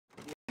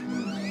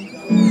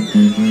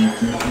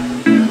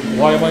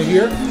why am I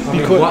here?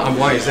 Because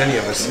why is any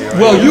of us here?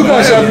 well, you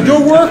guys you're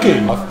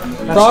working.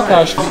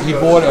 Prakash, he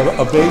bought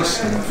a bass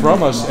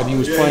from us, and he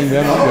was playing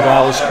then with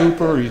Alice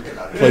Cooper. He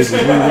played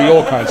with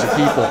all kinds of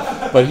people.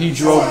 But he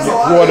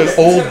brought an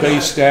old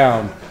bass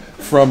down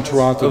from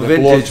Toronto that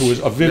belonged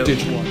to a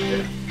vintage one.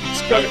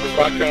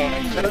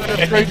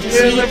 Great to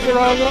see you,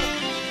 Prakash.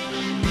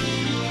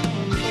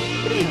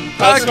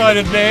 Outside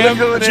of man,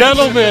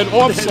 gentlemen.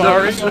 Oh, I'm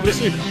sorry. Good to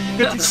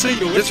see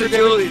you. Mr.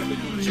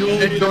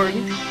 Julie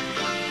Jordan.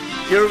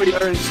 Here we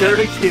are in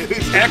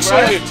Syracuse.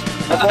 Excellent.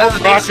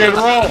 Rock and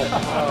roll.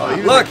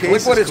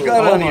 Look what it's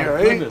got on here,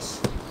 eh?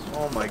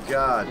 Oh my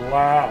God!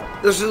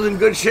 Wow. This is in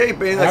good shape,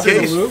 eh? The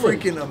case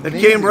Freaking amazing.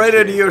 it came right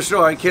out of your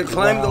store. I can't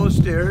climb those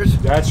stairs.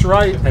 That's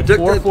right. At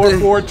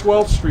 444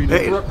 12th Street in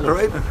Hey, Brooklyn. all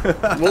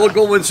right. We'll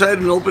go inside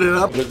and open it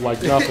up.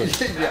 Like nothing.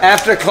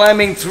 After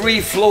climbing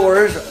 3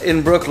 floors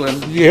in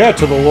Brooklyn. Yeah,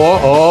 to the law.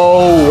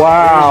 Oh,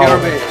 wow. Your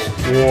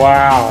bass.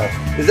 Wow.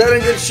 Is that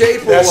in good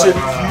shape or That's what?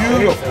 in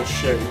beautiful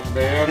shape,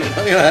 man.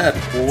 Look at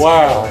that.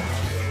 Wow.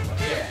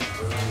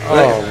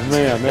 Oh,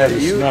 man, that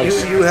is You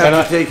nice. you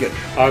have to take it.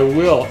 I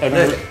will.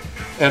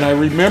 And I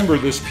remember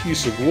this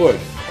piece of wood.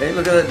 Hey,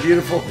 look at that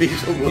beautiful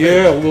piece of wood.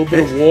 Yeah, a little bit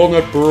of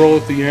walnut burl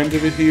at the end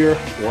of it here.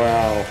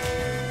 Wow.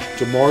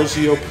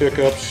 DiMarzio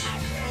pickups.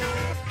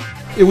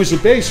 It was a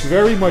bass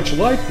very much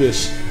like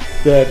this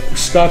that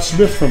Scott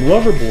Smith from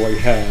Loverboy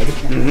had,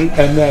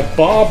 and that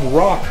Bob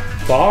Rock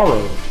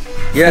borrowed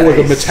for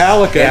the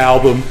Metallica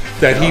album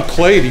that he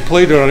played. He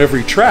played it on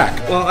every track.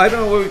 Well, I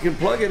don't know where we can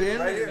plug it in.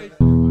 Right here.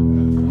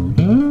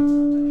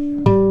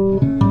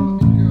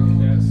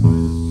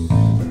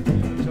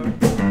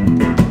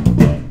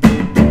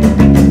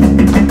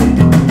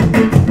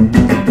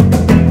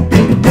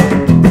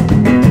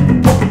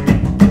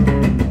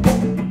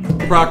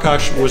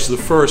 Prakash was the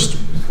first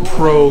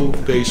pro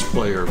bass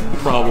player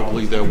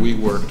probably that we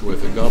worked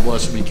with, and God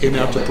bless him. He came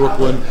out to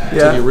Brooklyn to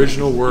the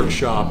original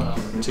workshop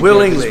to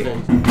willingly. Get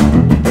his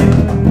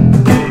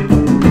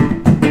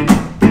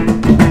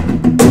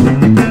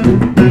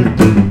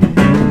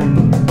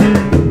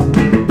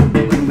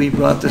When we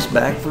brought this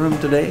back for him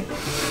today,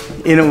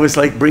 you know, it was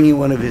like bringing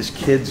one of his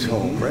kids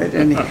home, right?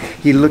 And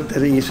he looked at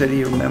it and he said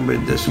he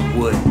remembered this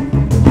wood.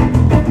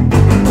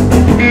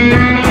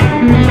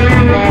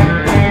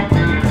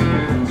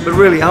 But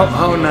really,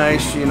 how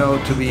nice, you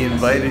know, to be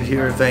invited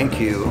here. Thank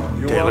you,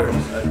 Taylor.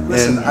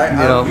 Listen,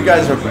 you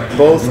guys are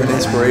both an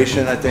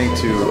inspiration, I think,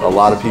 to a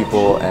lot of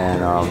people,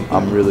 and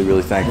I'm really,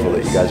 really thankful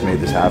that you guys made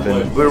this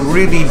happen. We're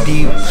really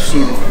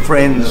deep-seated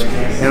friends,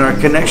 and our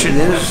connection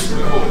is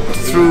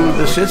through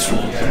the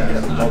Sitzroom.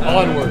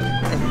 Onward.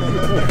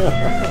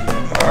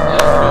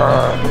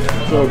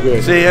 So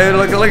good. See,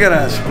 look at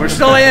us. We're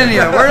still in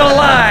here. We're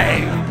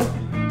alive.